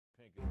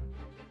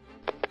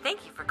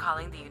for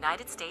calling the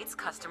United States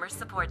Customer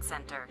Support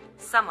Center.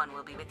 Someone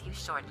will be with you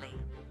shortly.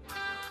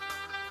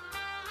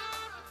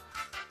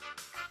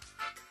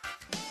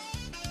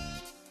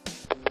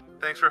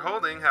 Thanks for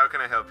holding. How can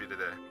I help you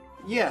today?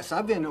 Yes,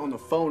 I've been on the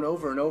phone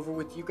over and over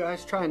with you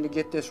guys trying to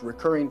get this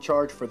recurring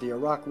charge for the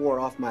Iraq War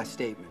off my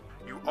statement.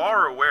 You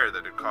are aware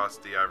that it costs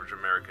the average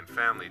American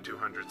family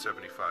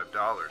 $275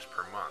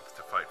 per month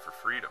to fight for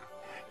freedom.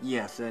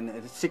 Yes, and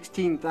it's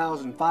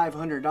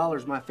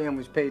 $16,500 my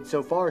family's paid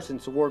so far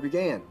since the war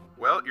began.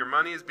 Well, your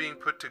money is being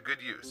put to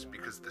good use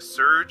because the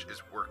surge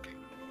is working.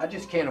 I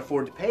just can't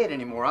afford to pay it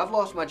anymore. I've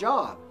lost my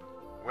job.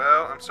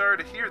 Well, I'm sorry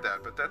to hear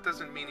that, but that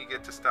doesn't mean you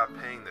get to stop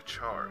paying the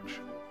charge.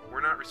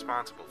 We're not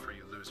responsible for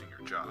you losing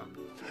your job.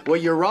 Well,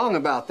 you're wrong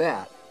about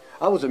that.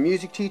 I was a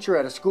music teacher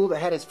at a school that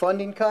had its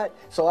funding cut,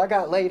 so I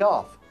got laid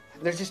off.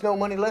 There's just no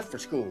money left for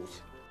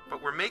schools.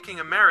 But we're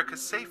making America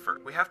safer.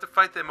 We have to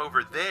fight them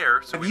over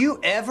there, so Have you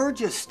ever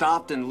just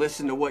stopped and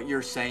listened to what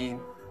you're saying?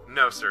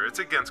 No, sir. It's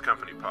against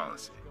company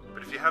policy.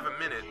 But if you have a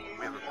minute,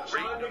 we have a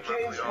great On new to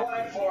Kane's monthly offer.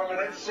 platform, and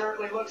it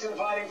certainly looks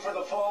inviting for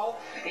the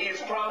fall. He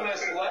has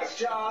promised less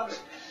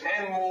jobs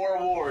and more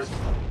wars.